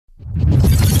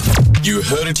You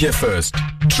heard it here first.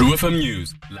 True FM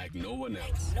News, like no one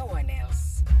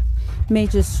else.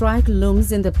 Major strike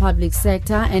looms in the public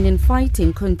sector and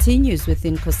infighting continues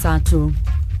within Cosatu.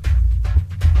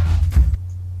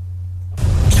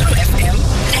 True FM,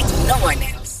 like no one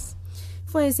else.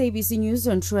 For SABC News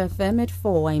on True FM at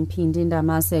 4, I'm Pindinda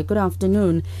Mase. Good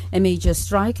afternoon. A major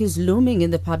strike is looming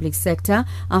in the public sector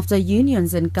after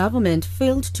unions and government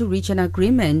failed to reach an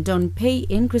agreement on pay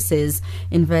increases.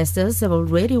 Investors have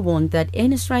already warned that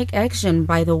any strike action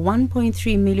by the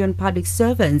 1.3 million public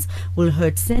servants will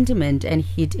hurt sentiment and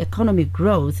hit economic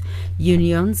growth.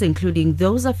 Unions, including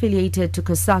those affiliated to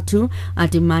Cosatu, are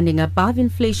demanding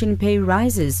above-inflation pay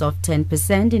rises of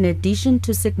 10% in addition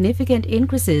to significant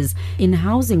increases in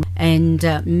housing and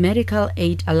medical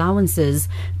aid allowances.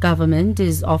 Government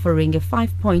is offering a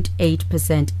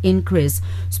 5.8% increase.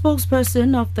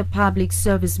 Spokesperson of the Public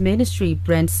Service Ministry,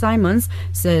 Brent Simons,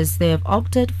 says they have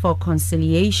opted for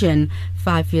conciliation.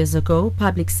 5 years ago,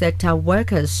 public sector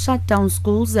workers shut down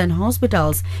schools and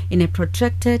hospitals in a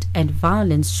protracted and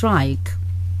violent strike.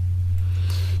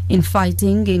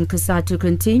 Infighting in Cosatu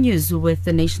continues, with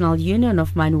the National Union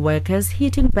of Mine Workers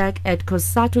hitting back at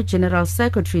Cosatu General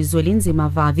Secretary Zwelinzi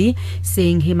Mavavi,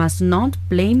 saying he must not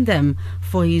blame them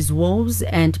for his woes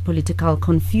and political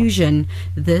confusion.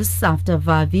 This after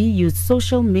Vavi used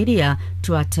social media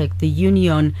to attack the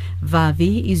union.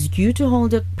 Vavi is due to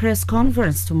hold a press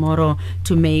conference tomorrow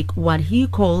to make what he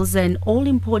calls an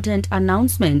all-important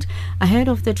announcement ahead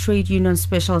of the Trade Union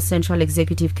Special Central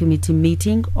Executive Committee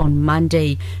meeting on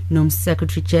Monday. NUM's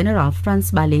Secretary General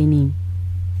Franz Baleni.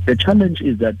 The challenge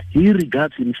is that he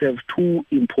regards himself too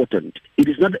important. It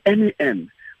is not the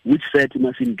NUM which said he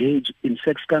must engage in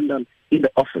sex scandal in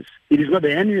the office. It is not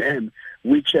the NUM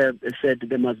which said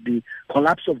there must be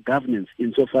collapse of governance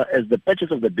insofar as the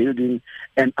purchase of the building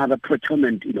and other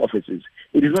procurement in offices.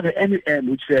 It is not the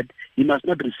NUM which said he must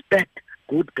not respect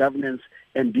good governance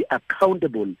and be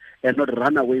accountable and not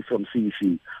run away from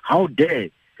CEC. How dare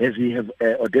has he have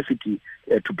audacity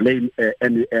to blame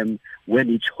NUM when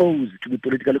he chose to be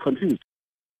politically confused?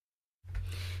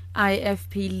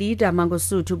 IFP leader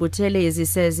Mangosuthu Buthelezi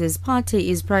says his party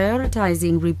is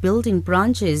prioritizing rebuilding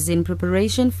branches in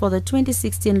preparation for the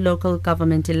 2016 local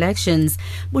government elections.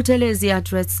 Buthelezi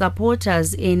addressed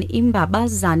supporters in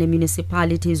Imbabazane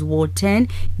Municipality's Ward 10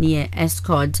 near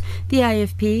Escort. The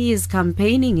IFP is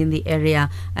campaigning in the area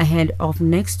ahead of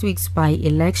next week's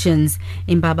by-elections.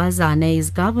 Imbabazane is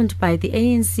governed by the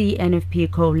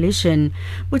ANC-NFP coalition.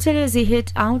 Buthelezi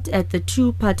hit out at the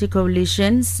two-party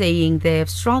coalition, saying they have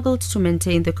struggled to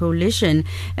maintain the coalition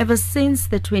ever since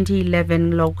the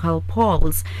 2011 local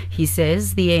polls. He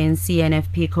says the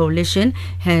ANC-NFP coalition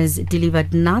has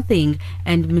delivered nothing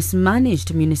and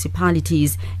mismanaged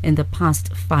municipalities in the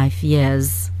past 5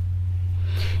 years.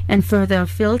 And further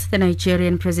afield, the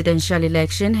Nigerian presidential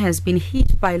election has been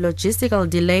hit by logistical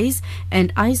delays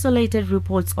and isolated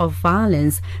reports of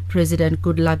violence. President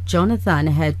Goodluck Jonathan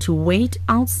had to wait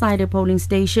outside a polling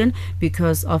station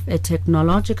because of a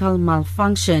technological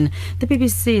malfunction. The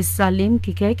BBC's Salim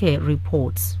Kikeke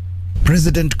reports.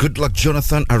 President Goodluck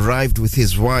Jonathan arrived with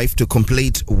his wife to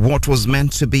complete what was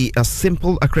meant to be a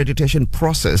simple accreditation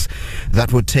process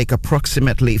that would take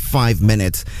approximately 5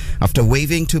 minutes. After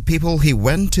waving to people, he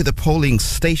went to the polling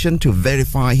station to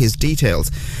verify his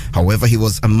details. However, he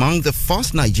was among the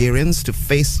first Nigerians to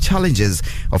face challenges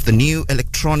of the new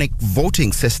electronic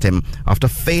voting system after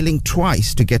failing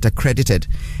twice to get accredited.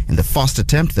 In the first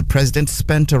attempt, the president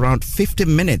spent around 50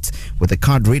 minutes with the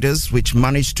card readers, which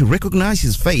managed to recognize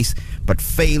his face but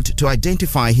failed to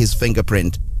identify his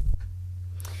fingerprint.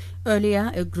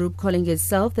 Earlier, a group calling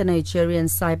itself the Nigerian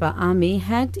Cyber Army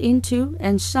hacked into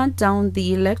and shut down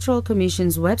the Electoral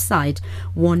Commission's website,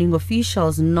 warning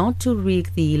officials not to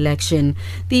rig the election.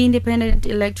 The Independent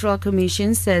Electoral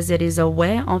Commission says it is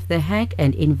aware of the hack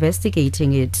and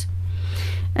investigating it.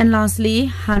 And lastly,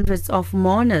 hundreds of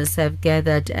mourners have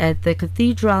gathered at the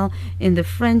cathedral in the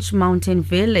French mountain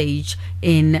village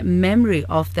in memory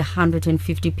of the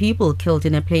 150 people killed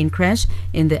in a plane crash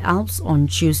in the Alps on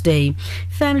Tuesday.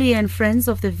 Family and friends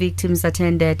of the victims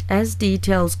attended as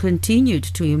details continued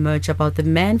to emerge about the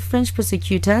man French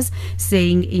prosecutors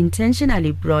saying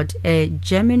intentionally brought a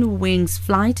Germanwings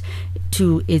flight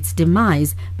to its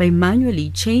demise by manually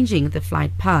changing the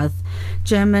flight path.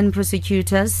 German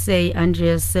prosecutors say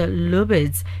Andreas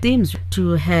Lubitz seems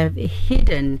to have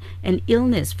hidden an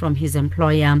illness from his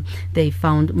employer. They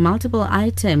found multiple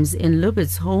items in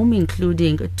Lubitz's home,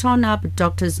 including torn-up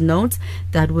doctor's notes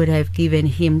that would have given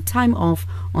him time off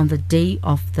on the day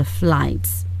of the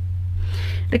flights.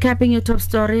 Recapping your top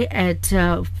story at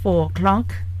 4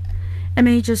 o'clock. A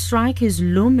major strike is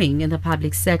looming in the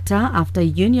public sector after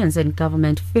unions and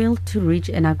government failed to reach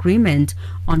an agreement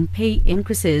on pay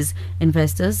increases.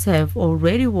 Investors have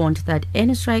already warned that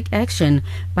any strike action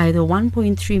by the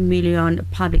 1.3 million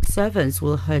public servants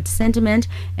will hurt sentiment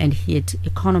and hit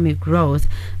economic growth.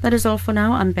 That is all for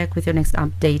now. I'm back with your next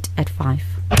update at 5.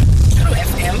 True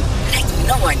FM like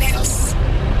no one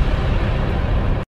else.